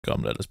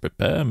Come, let us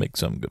prepare, make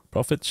some good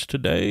profits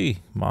today.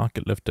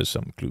 Market left us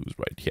some clues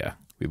right here.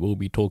 We will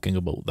be talking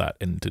about that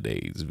in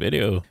today's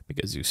video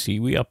because you see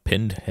we are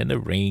pinned in a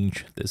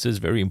range. This is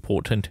very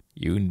important.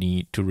 You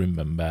need to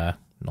remember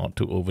not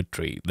to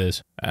overtrade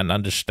this and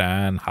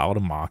understand how the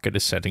market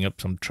is setting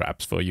up some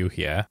traps for you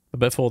here. But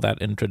before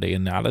that intraday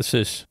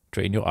analysis,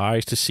 train your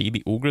eyes to see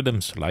the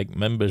algorithms like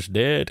members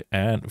did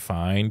and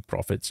find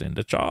profits in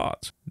the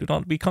charts. Do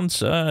not be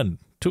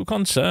too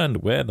concerned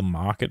where the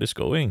market is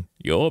going.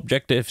 Your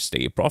objective,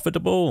 stay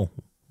profitable,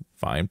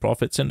 find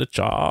profits in the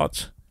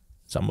charts.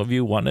 Some of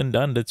you one and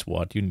done, that's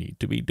what you need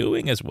to be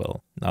doing as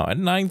well. Now at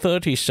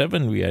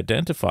 9:37, we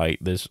identified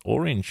this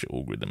orange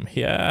algorithm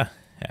here,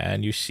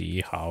 and you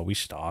see how we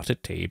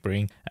started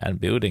tapering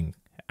and building.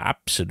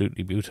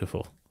 Absolutely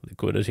beautiful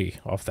liquidity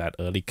off that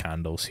early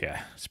candles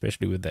here,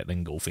 especially with that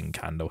engulfing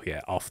candle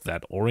here off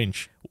that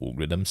orange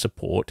algorithm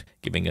support,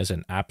 giving us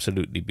an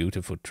absolutely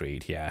beautiful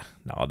trade here.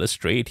 Now this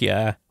trade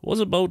here was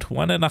about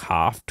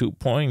 1.5, 2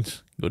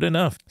 points. Good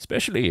enough,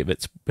 especially if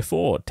it's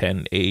before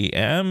 10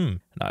 a.m.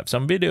 And I have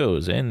some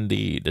videos in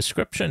the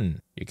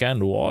description. You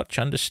can watch,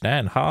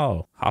 understand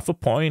how half a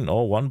point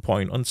or 1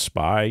 point on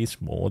SPY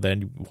is more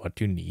than what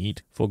you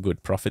need for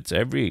good profits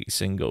every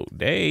single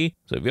day.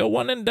 So if you're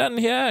one and done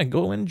here,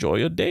 go enjoy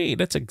your day.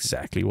 That's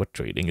exactly what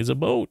trading is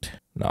about.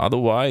 Now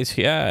otherwise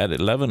here at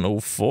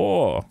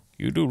 11:04,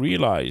 you do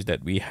realize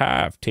that we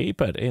have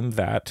tapered in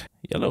that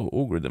yellow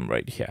algorithm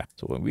right here.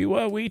 So when we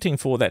were waiting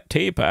for that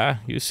taper,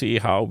 you see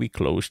how we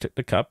closed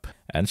the cup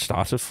and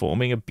started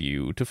forming a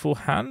beautiful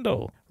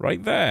handle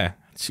right there.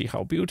 See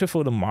how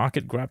beautiful the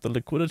market grabbed the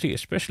liquidity,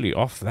 especially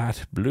off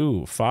that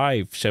blue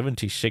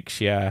 576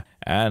 here,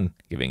 and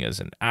giving us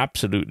an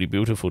absolutely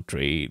beautiful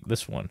trade.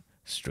 This one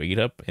straight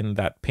up in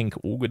that pink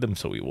algorithm.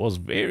 So it was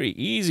very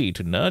easy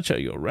to nurture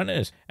your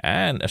runners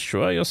and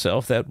assure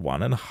yourself that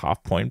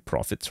 1.5 point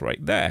profits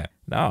right there.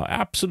 Now,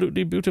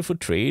 absolutely beautiful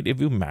trade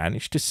if you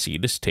manage to see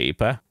this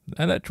taper.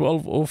 And at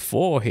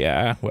 12:04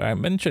 here, where I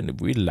mentioned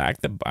we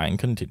lacked the buying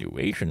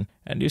continuation,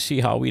 and you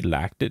see how we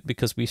lacked it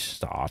because we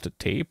started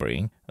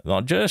tapering,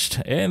 not just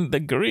in the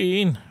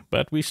green,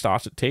 but we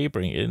started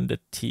tapering in the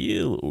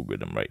teal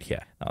algorithm right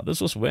here. Now,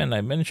 this was when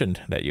I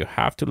mentioned that you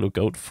have to look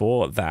out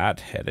for that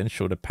head and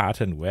shoulder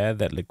pattern where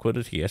that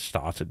liquidity has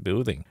started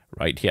building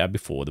right here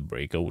before the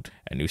breakout.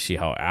 And you see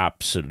how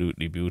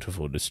absolutely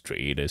beautiful this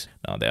trade is.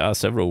 Now, there are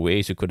several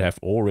ways you could have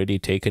already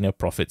taken your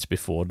profits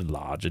before the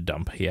larger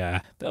dump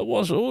here. That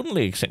was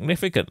only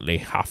significantly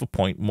half a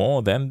point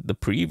more than the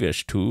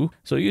previous two.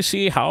 So you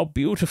see how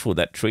beautiful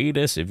that trade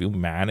is if you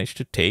manage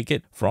to take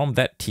it from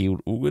that teal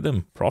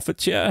algorithm.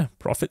 Profits here,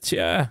 profits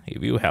here.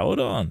 If you held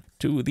on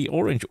to the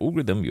orange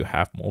algorithm, you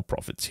have more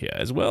profits here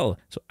as well.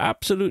 So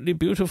absolutely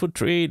beautiful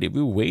trade if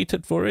you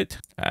waited for it.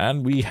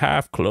 And we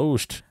have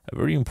closed a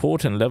very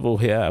important level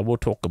here. I will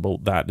talk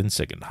about that in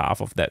second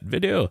half of that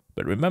video.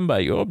 But remember,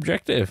 your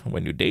objective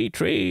when you day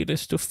trade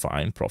is to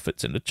find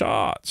profits in the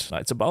charts. Now,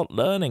 it's about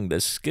learning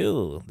this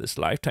skill, this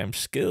lifetime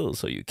skill,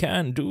 so you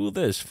can do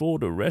this for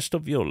the rest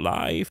of your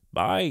life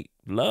by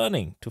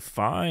learning to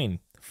find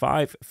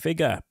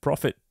 5-figure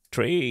profit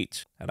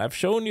trades. And I've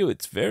shown you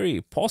it's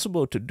very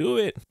possible to do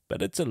it,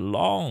 but it's a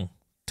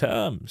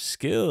long-term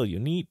skill you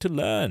need to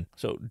learn.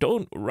 So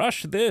don't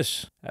rush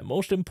this. And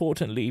most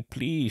importantly,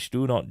 please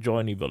do not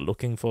join if you're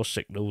looking for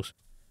signals.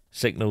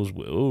 Signals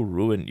will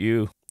ruin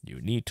you. You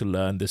need to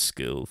learn this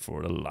skill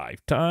for a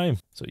lifetime.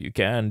 So you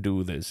can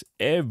do this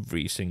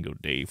every single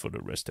day for the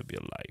rest of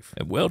your life.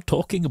 And we're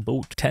talking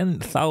about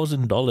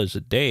 $10,000 a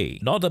day.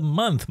 Not a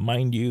month,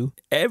 mind you.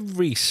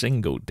 Every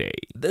single day.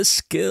 This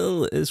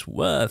skill is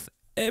worth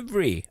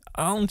every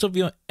ounce of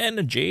your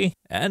energy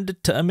and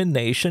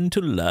determination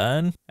to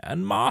learn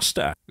and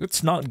master.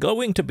 It's not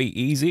going to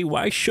be easy.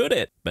 Why should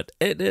it? But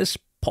it is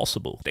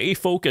possible. Stay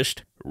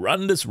focused.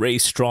 Run this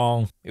race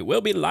strong. It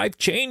will be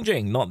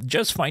life-changing, not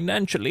just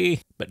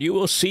financially, but you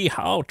will see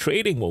how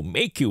trading will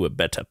make you a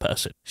better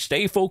person.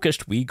 Stay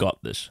focused. We got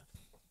this.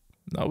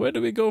 Now, where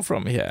do we go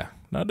from here?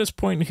 Now, at this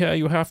point here,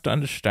 you have to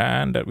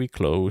understand that we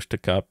closed the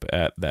cup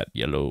at that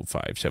yellow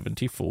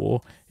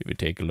 574. If you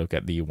take a look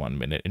at the 1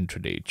 minute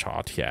intraday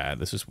chart here,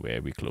 this is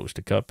where we closed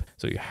the cup.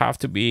 So you have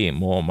to be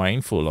more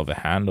mindful of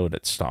a handle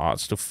that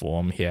starts to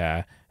form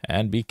here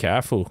and be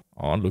careful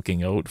on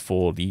looking out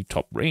for the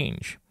top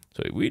range.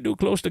 So if we do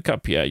close the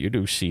cup here, you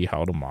do see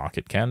how the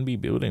market can be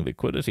building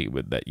liquidity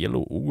with that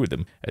yellow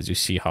algorithm, as you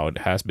see how it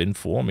has been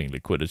forming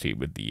liquidity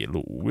with the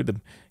yellow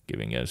algorithm,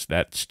 giving us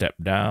that step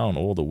down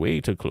all the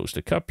way to close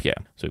the cup here.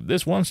 So if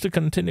this wants to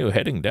continue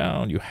heading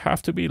down, you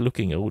have to be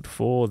looking out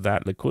for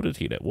that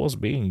liquidity that was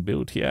being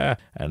built here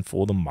and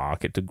for the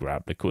market to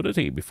grab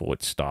liquidity before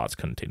it starts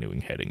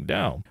continuing heading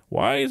down.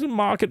 Why is the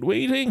market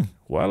waiting?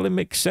 Well, it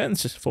makes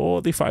sense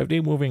for the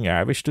 5-day moving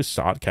average to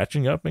start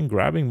catching up and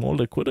grabbing more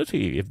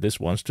liquidity if this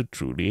wants to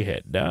truly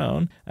head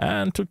down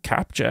and to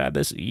capture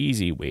this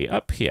easy way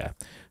up here.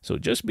 So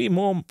just be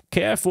more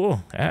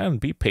careful and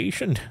be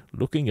patient,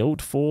 looking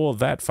out for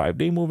that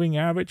 5-day moving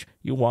average.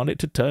 You want it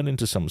to turn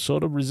into some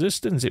sort of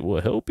resistance. It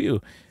will help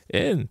you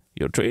in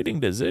your trading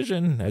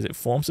decision as it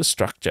forms a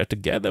structure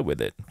together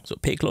with it. So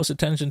pay close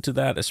attention to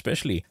that,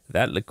 especially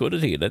that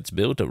liquidity that's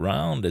built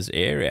around this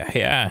area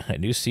here.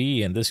 And you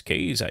see in this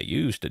case, I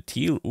used the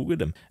teal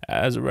algorithm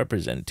as a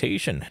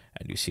representation,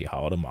 and you see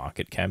how the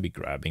market can be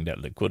grabbing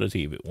that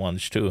liquidity if it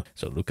wants to.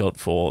 So look out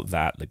for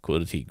that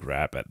liquidity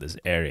grab at this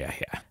area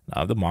here.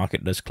 Now the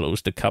market does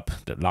close the cup,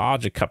 the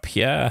larger cup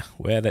here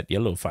where that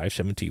yellow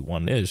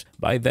 571 is.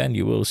 By then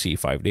you will see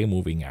 5-day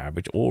moving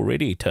average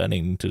already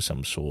turning into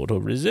some sort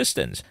of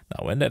resistance.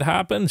 Now when that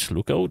happens,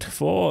 look out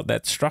for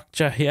that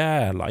structure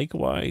here,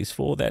 likewise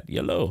for that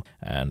yellow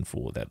and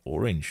for that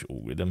orange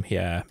algorithm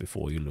here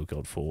before you look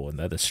out for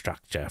another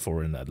structure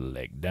for another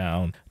leg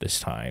down,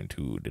 this time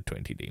to the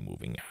 20-day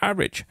moving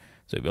average.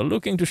 So if you're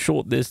looking to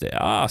short this, there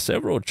are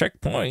several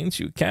checkpoints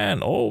you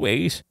can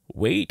always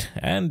wait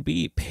and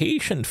be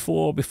patient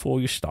for before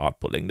you start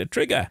pulling the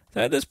trigger.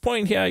 So at this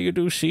point here, you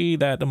do see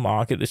that the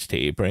market is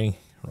tapering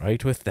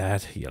right with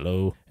that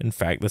yellow. In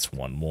fact, that's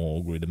one more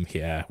algorithm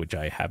here, which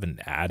I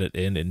haven't added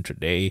in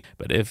intraday.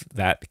 But if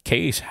that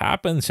case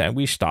happens and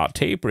we start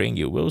tapering,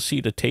 you will see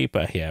the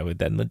taper here with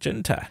that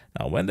magenta.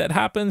 Now, when that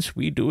happens,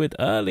 we do it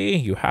early.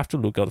 You have to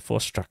look out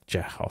for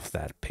structure of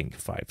that pink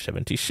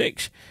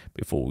 576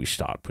 before we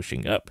start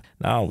pushing up.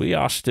 Now, we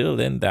are still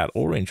in that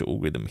orange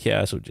algorithm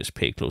here, so just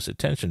pay close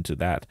attention to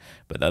that.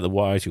 But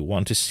otherwise, you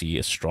want to see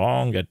a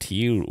stronger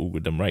teal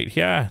algorithm right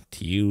here,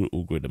 teal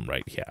algorithm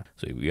right here.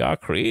 So if we are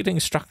creating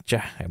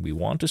structure and we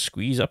want to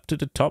squeeze up to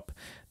the top,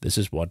 this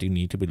is what you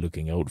need to be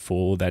looking out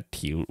for, that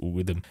teal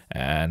algorithm,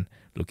 and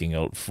looking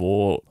out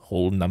for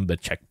whole number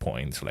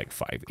checkpoints like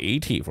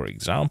 580, for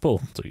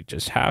example. So you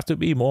just have to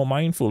be more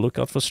mindful, look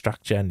out for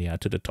structure near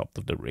to the top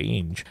of the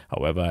range.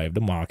 However, if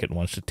the market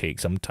wants to take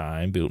some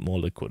time, build more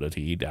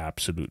liquidity, it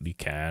absolutely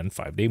can.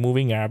 5-day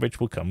moving average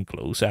will come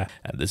closer,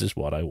 and this is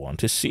what I want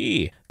to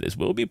see. This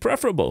will be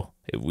preferable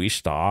if we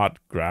start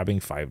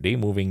grabbing 5-day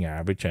moving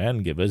average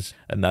and give us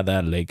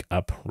another leg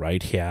up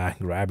right here,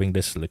 grabbing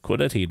this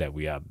liquidity that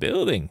we are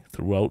building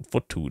throughout for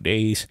 2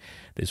 days.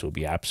 This will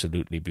be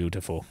absolutely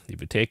beautiful.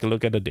 If you take a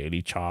look at the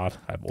daily chart,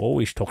 I've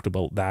always talked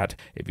about that.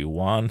 If you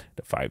want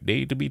the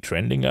 5-day to be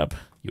trending up,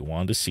 you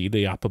want to see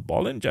the upper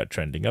Bollinger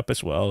trending up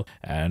as well,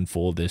 and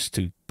for this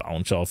to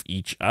bounce off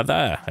each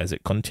other as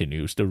it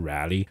continues to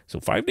rally. So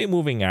 5-day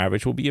moving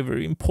average will be a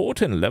very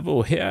important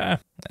level here.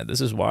 And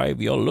this is why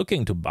we are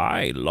looking to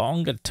buy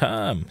longer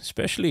term,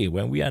 especially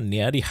when we are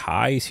near the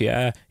highs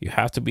here. You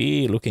have to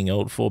be looking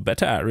out for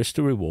better risk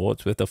to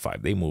rewards with the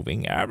 5-day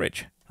moving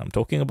average. I'm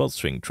talking about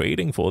swing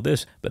trading for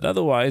this, but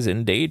otherwise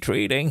in day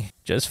trading,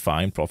 just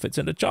find profits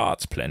in the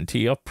charts.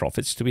 Plenty of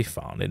profits to be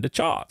found in the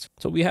charts.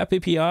 So we have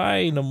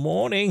PPI in the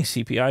morning.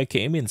 CPI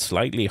came in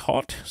slightly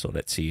hot, so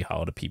let's see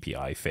how the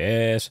PPI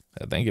fares.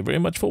 Thank you very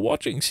much for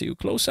watching. See you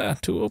closer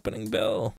to opening bell.